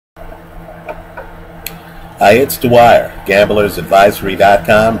Hi, it's Dwyer,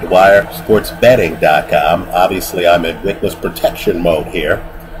 gamblersadvisory.com, dwyersportsbetting.com. Obviously, I'm in witness protection mode here.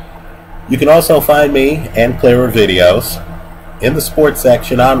 You can also find me and clearer videos in the sports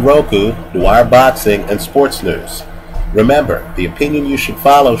section on Roku, Dwyer Boxing, and Sports News. Remember, the opinion you should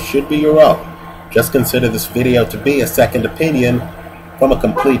follow should be your own. Just consider this video to be a second opinion from a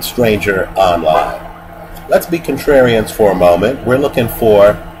complete stranger online. Let's be contrarians for a moment. We're looking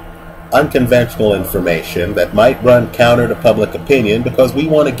for unconventional information that might run counter to public opinion because we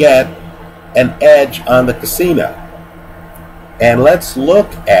want to get an edge on the casino. And let's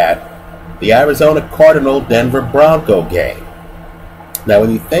look at the Arizona Cardinal-Denver Bronco game. Now,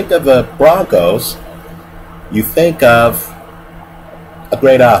 when you think of the Broncos, you think of a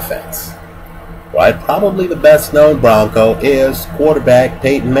great offense, right? Probably the best known Bronco is quarterback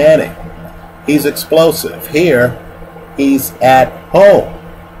Peyton Manning. He's explosive. Here, he's at home.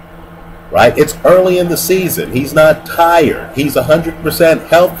 Right? It's early in the season. He's not tired. He's 100%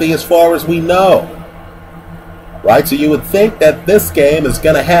 healthy as far as we know. Right? So you would think that this game is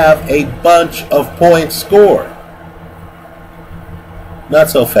going to have a bunch of points scored. Not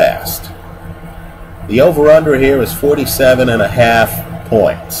so fast. The over-under here is 47.5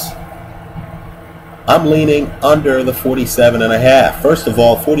 points. I'm leaning under the 47.5. First of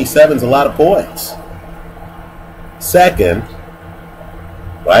all, 47 is a lot of points. Second,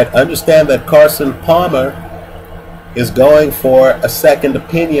 right, understand that Carson Palmer is going for a second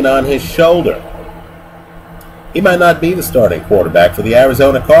opinion on his shoulder. He might not be the starting quarterback for the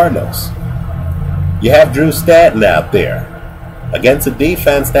Arizona Cardinals. You have Drew Stanton out there against a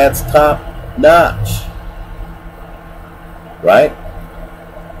defense that's top-notch. Right?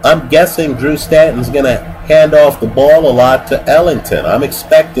 I'm guessing Drew Stanton's going to hand off the ball a lot to Ellington. I'm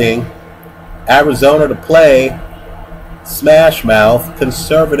expecting Arizona to play smash mouth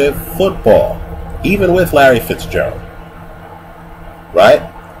conservative football, even with Larry Fitzgerald. Right?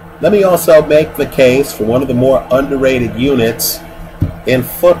 Let me also make the case for one of the more underrated units in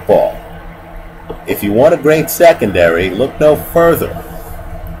football. If you want a great secondary, look no further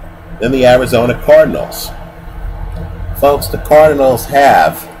than the Arizona Cardinals. Folks, the Cardinals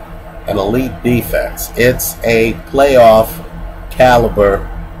have an elite defense. It's a playoff caliber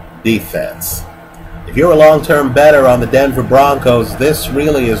defense. If you're a long-term bettor on the Denver Broncos, this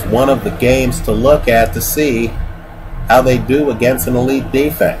really is one of the games to look at to see how they do against an elite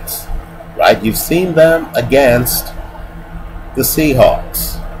defense. Right? You've seen them against the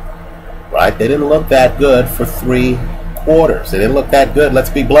Seahawks. Right? They didn't look that good for 3 quarters. They didn't look that good, let's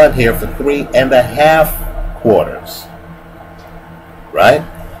be blunt here, for 3.5 quarters. Right?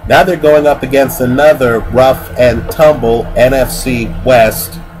 Now they're going up against another rough and tumble NFC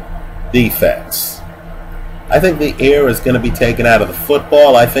West defense. I think the air is going to be taken out of the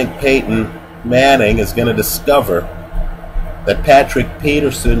football. I think Peyton Manning is going to discover that Patrick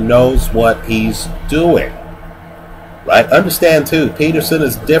Peterson knows what he's doing. Right? Understand, too, Peterson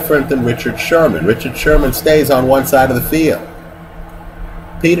is different than Richard Sherman. Richard Sherman stays on one side of the field.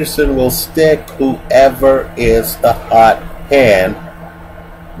 Peterson will stick whoever is the hot hand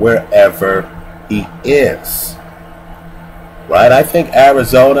wherever he is. Right? I think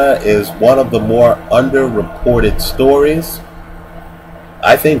Arizona is one of the more underreported stories.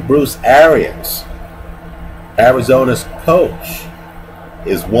 I think Bruce Arians, Arizona's coach,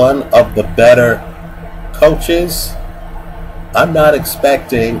 is one of the better coaches. I'm not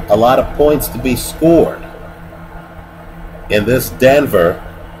expecting a lot of points to be scored in this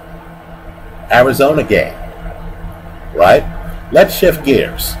Denver-Arizona game. Right? Let's shift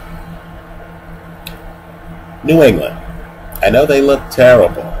gears. New England. I know they look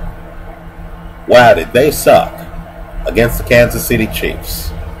terrible. Wow, did they suck against the Kansas City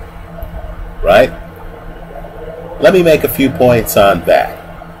Chiefs. Right? Let me make a few points on that.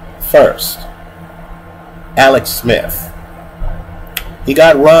 First, Alex Smith. He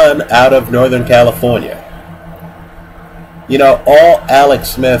got run out of Northern California. You know, all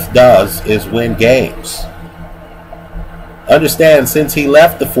Alex Smith does is win games. Understand, since he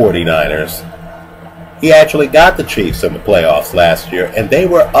left the 49ers, he actually got the Chiefs in the playoffs last year, and they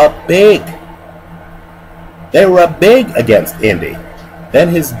were up big. They were up big against Indy. Then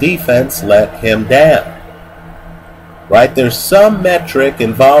his defense let him down. Right? There's some metric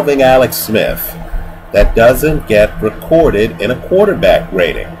involving Alex Smith that doesn't get recorded in a quarterback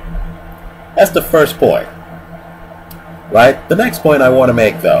rating. That's the first point. Right? The next point I want to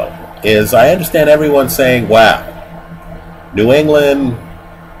make, though, is I understand everyone saying, wow, New England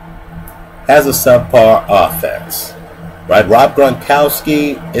has a subpar offense. Right? Rob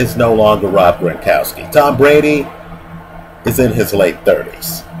Gronkowski is no longer Rob Gronkowski. Tom Brady is in his late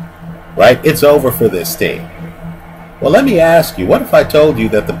 30s. Right? It's over for this team. Well, let me ask you, what if I told you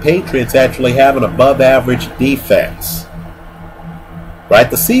that the Patriots actually have an above-average defense? Right?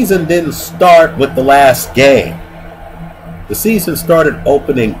 The season didn't start with the last game. The season started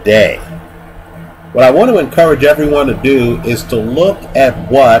opening day. What I want to encourage everyone to do is to look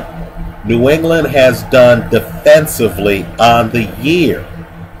at what New England has done defensively on the year.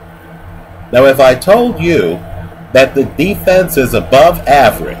 Now, if I told you that the defense is above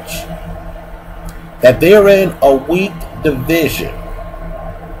average, that they're in a weak division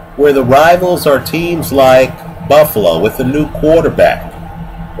where the rivals are teams like Buffalo with a new quarterback,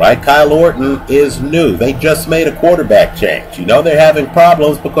 right? Kyle Orton is new. They just made a quarterback change. You know they're having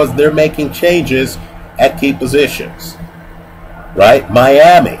problems because they're making changes at key positions, right?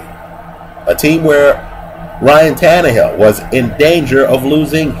 Miami, a team where Ryan Tannehill was in danger of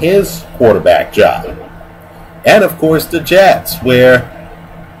losing his quarterback job. And, of course, the Jets, where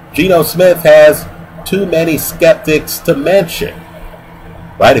Geno Smith has too many skeptics to mention.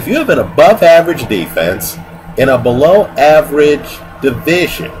 Right? If you have an above-average defense in a below-average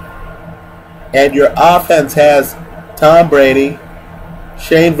division, and your offense has Tom Brady,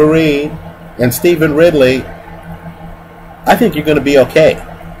 Shane Vereen, and Stephen Ridley, I think you're going to be okay.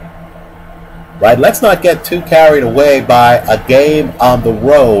 Right? Let's not get too carried away by a game on the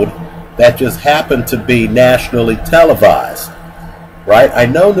road that just happened to be nationally televised. Right? I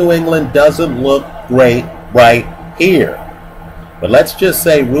know New England doesn't look great right here, but let's just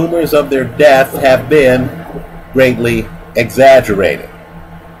say rumors of their death have been greatly exaggerated.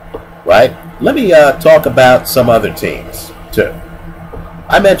 Right? Let me talk about some other teams, too.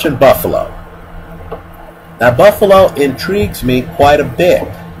 I mentioned Buffalo. Now, Buffalo intrigues me quite a bit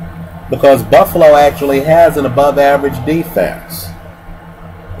because Buffalo actually has an above-average defense.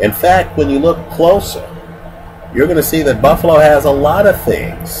 In fact, when you look closer, you're going to see that Buffalo has a lot of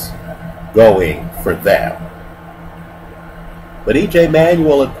things going for them. But E.J.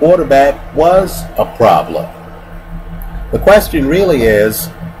 Manuel at quarterback was a problem. The question really is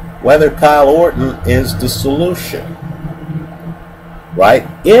whether Kyle Orton is the solution. Right?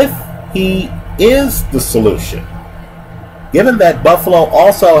 If he is the solution, given that Buffalo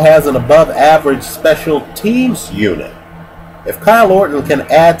also has an above-average special teams unit, if Kyle Orton can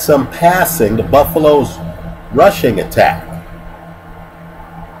add some passing to Buffalo's rushing attack,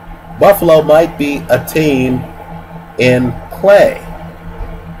 Buffalo might be a team in play,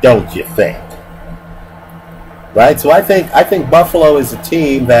 don't you think? Right? So I think Buffalo is a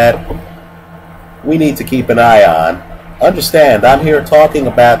team that we need to keep an eye on. Understand, I'm here talking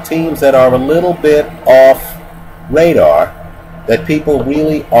about teams that are a little bit off radar, that people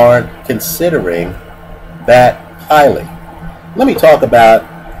really aren't considering that highly. Let me talk about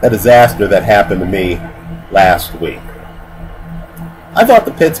a disaster that happened to me last week. I thought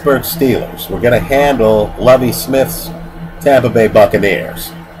the Pittsburgh Steelers were going to handle Lovie Smith's Tampa Bay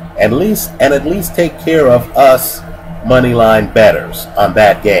Buccaneers and at least take care of us moneyline bettors on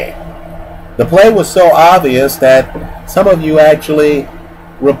that game. The play was so obvious that some of you actually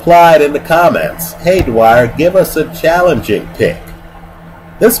replied in the comments, "Hey Dwyer, give us a challenging pick."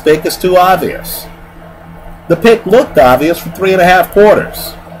 This pick is too obvious. The pick looked obvious for 3.5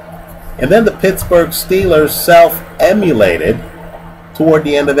 quarters. And then the Pittsburgh Steelers self-emulated toward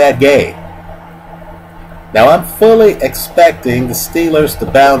the end of that game. Now I'm fully expecting the Steelers to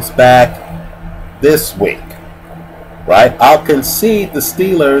bounce back this week. Right? I'll concede the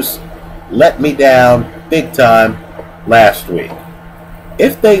Steelers let me down big time last week.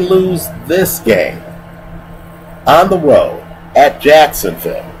 If they lose this game on the road at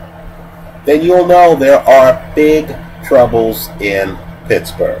Jacksonville, then you'll know there are big troubles in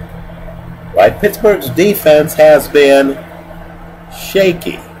Pittsburgh. Right? Pittsburgh's defense has been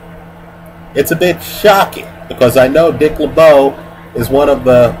shaky. It's a bit shocking because I know Dick LeBeau is one of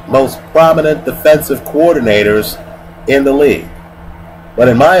the most prominent defensive coordinators in the league. But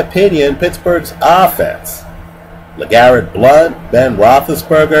in my opinion, Pittsburgh's offense, LeGarrette Blount, Ben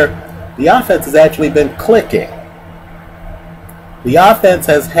Roethlisberger, the offense has actually been clicking. The offense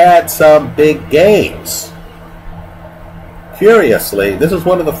has had some big games. Curiously, this is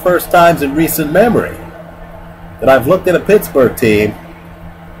one of the first times in recent memory that I've looked at a Pittsburgh team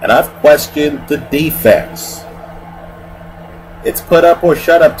and I've questioned the defense. It's put up or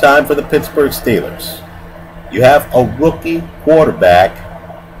shut up time for the Pittsburgh Steelers. You have a rookie quarterback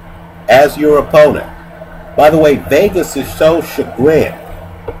as your opponent. By the way, Vegas is so chagrined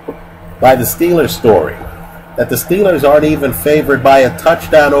by the Steelers story that the Steelers aren't even favored by a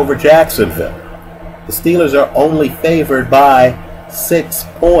touchdown over Jacksonville. The Steelers are only favored by 6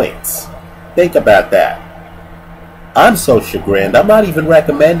 points. Think about that. I'm so chagrined, I'm not even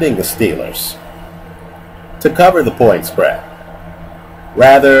recommending the Steelers. to cover the point spread.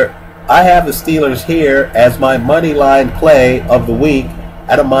 Rather, I have the Steelers here as my money line play of the week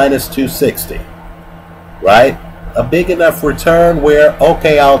at a minus 260. Right? A big enough return where,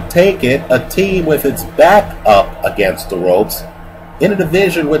 okay, I'll take it. A team with its back up against the ropes in a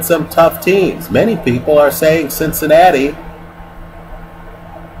division with some tough teams. Many people are saying Cincinnati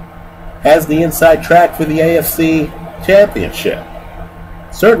has the inside track for the AFC Championship.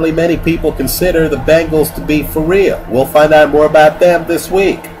 Certainly many people consider the Bengals to be for real. We'll find out more about them this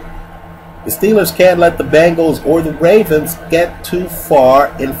week. The Steelers can't let the Bengals or the Ravens get too far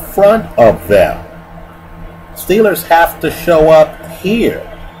in front of them. Steelers have to show up here,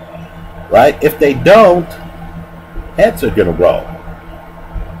 right? If they don't, heads are going to roll,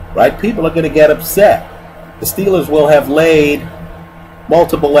 right? People are going to get upset. The Steelers will have laid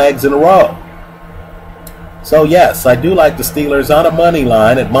multiple eggs in a row. So yes, I do like the Steelers on a money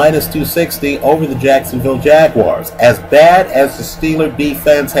line at minus 260 over the Jacksonville Jaguars. As bad as the Steeler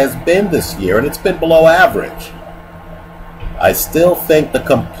defense has been this year, and it's been below average, I still think the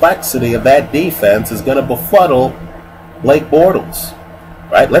complexity of that defense is going to befuddle Blake Bortles.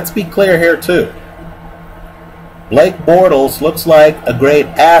 Right? Let's be clear here too. Blake Bortles looks like a great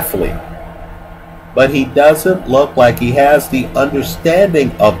athlete, but he doesn't look like he has the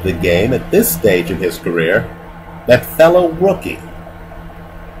understanding of the game at this stage in his career that fellow rookie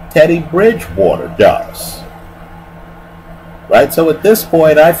Teddy Bridgewater does. Right? So at this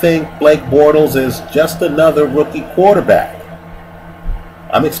point, I think Blake Bortles is just another rookie quarterback.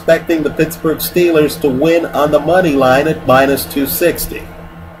 I'm expecting the Pittsburgh Steelers to win on the money line at minus 260.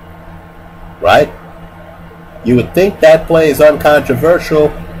 Right? You would think that play is uncontroversial.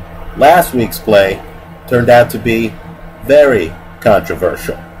 Last week's play turned out to be very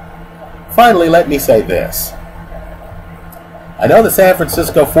controversial. Finally, let me say this. I know the San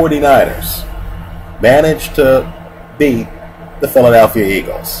Francisco 49ers managed to beat the Philadelphia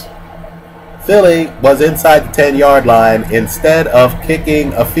Eagles. Philly was inside the 10-yard line. Instead of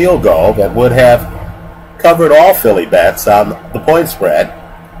kicking a field goal that would have covered all Philly bets on the point spread,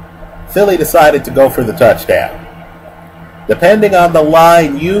 Philly decided to go for the touchdown. Depending on the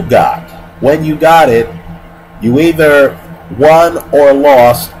line you got, when you got it, you either won or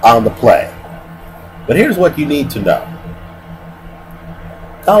lost on the play. But here's what you need to know.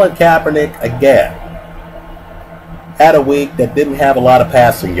 Colin Kaepernick, again, had a week that didn't have a lot of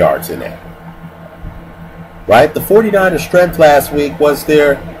passing yards in it. Right? The 49ers' strength last week was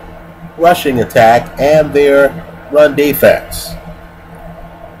their rushing attack and their run defense.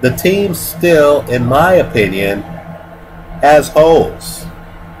 The team still, in my opinion, has holes.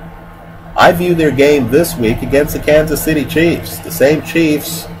 I view their game this week against the Kansas City Chiefs, the same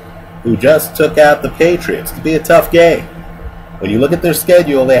Chiefs who just took out the Patriots, to be a tough game. When you look at their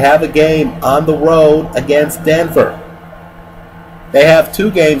schedule, they have a game on the road against Denver. They have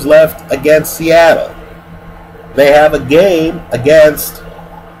 2 games left against Seattle. They have a game against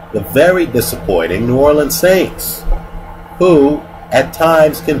the very disappointing New Orleans Saints, who at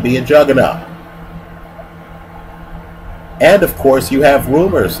times can be a juggernaut. And of course, you have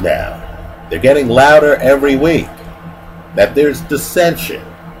rumors now. They're getting louder every week that there's dissension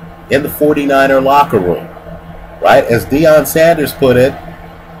in the 49er locker room. Right? As Deion Sanders put it,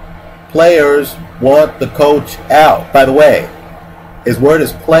 players want the coach out. By the way, his word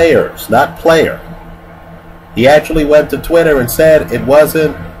is players, not player. He actually went to Twitter and said it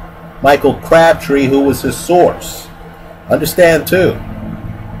wasn't Michael Crabtree who was his source. Understand, too,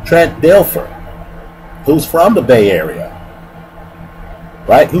 Trent Dilfer, who's from the Bay Area,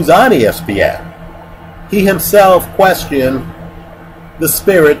 right, who's on ESPN, he himself questioned the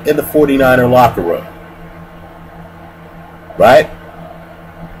spirit in the 49er locker room. Right?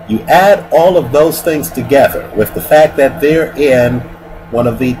 You add all of those things together with the fact that they're in one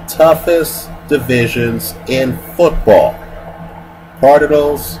of the toughest divisions in football.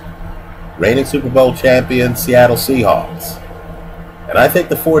 Cardinals, reigning Super Bowl champion Seattle Seahawks. And I think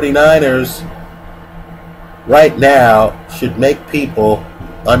the 49ers right now should make people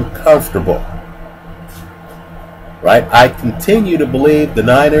uncomfortable. Right? I continue to believe the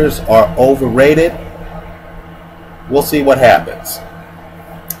Niners are overrated. We'll see what happens.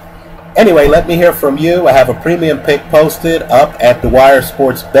 Anyway, let me hear from you. I have a premium pick posted up at Dwyer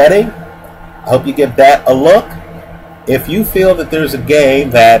Sports Betting. I hope you give that a look. If you feel that there's a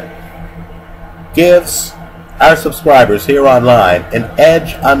game that gives our subscribers here online an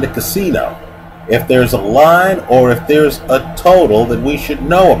edge on the casino, if there's a line or if there's a total that we should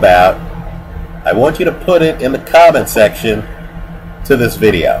know about, I want you to put it in the comment section to this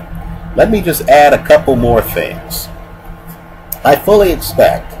video. Let me just add a couple more things. I fully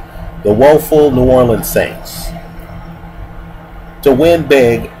expect the woeful New Orleans Saints to win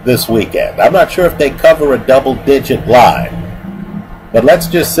big this weekend. I'm not sure if they cover a double-digit line, but let's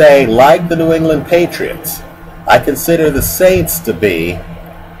just say, like the New England Patriots, I consider the Saints to be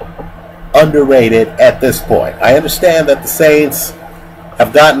underrated at this point. I understand that the Saints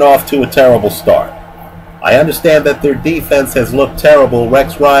have gotten off to a terrible start. I understand that their defense has looked terrible.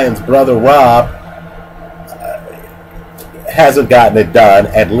 Rex Ryan's brother Rob hasn't gotten it done,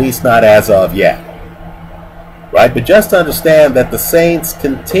 at least not as of yet. Right? But just understand that the Saints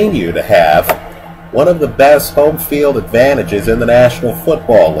continue to have one of the best home field advantages in the National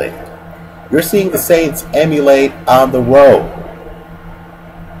Football League. You're seeing the Saints emulate on the road.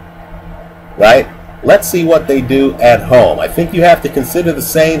 Right? Let's see what they do at home. I think you have to consider the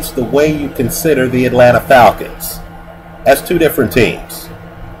Saints the way you consider the Atlanta Falcons, as two different teams.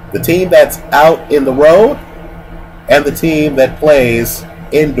 The team that's out in the road and the team that plays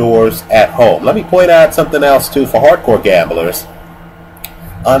indoors at home. Let me point out something else too for hardcore gamblers.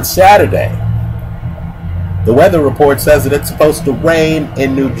 On Saturday, the weather report says that it's supposed to rain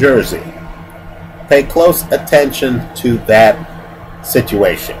in New Jersey. Pay close attention to that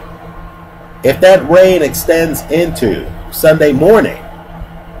situation. If that rain extends into Sunday morning,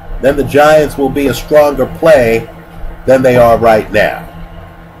 then the Giants will be a stronger play than they are right now.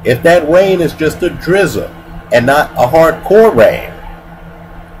 If that rain is just a drizzle and not a hardcore rain,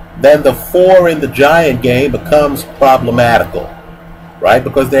 then the 4 in the Giant game becomes problematical, right?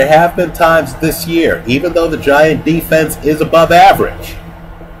 Because there have been times this year, even though the Giant defense is above average,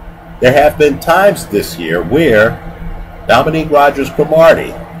 there have been times this year where Dominique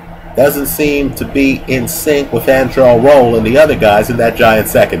Rodgers-Cromartie doesn't seem to be in sync with Antrell Rolle and the other guys in that Giant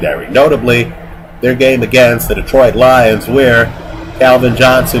secondary. Notably, their game against the Detroit Lions, where Calvin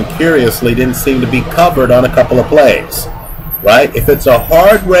Johnson curiously didn't seem to be covered on a couple of plays. Right? If it's a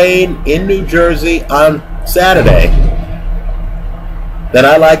hard rain in New Jersey on Saturday, then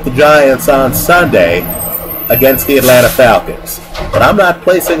I like the Giants on Sunday against the Atlanta Falcons. But I'm not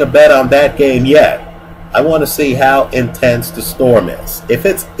placing a bet on that game yet. I want to see how intense the storm is. If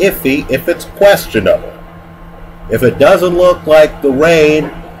it's iffy, if it's questionable, if it doesn't look like the rain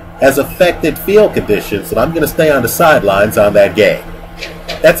has affected field conditions, then I'm going to stay on the sidelines on that game.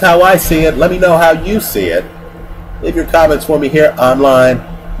 That's how I see it. Let me know how you see it. Leave your comments for me here online.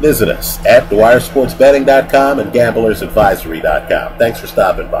 Visit us at dwyersportsbetting.com and gamblersadvisory.com. Thanks for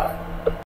stopping by.